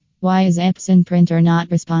Why is Epson printer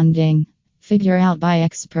not responding? Figure out by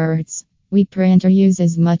experts. We printer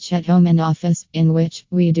uses much at home and office, in which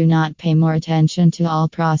we do not pay more attention to all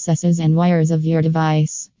processes and wires of your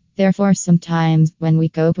device. Therefore, sometimes when we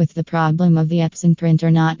cope with the problem of the Epson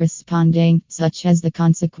printer not responding, such as the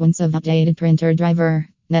consequence of outdated printer driver,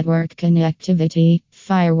 network connectivity,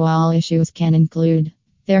 firewall issues can include.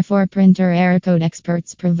 Therefore, printer error code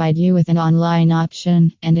experts provide you with an online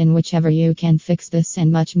option, and in whichever you can fix this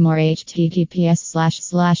and much more.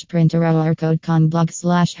 https://printererrorcode.com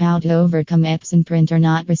blog/how to overcome Epson printer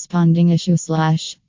not responding issue/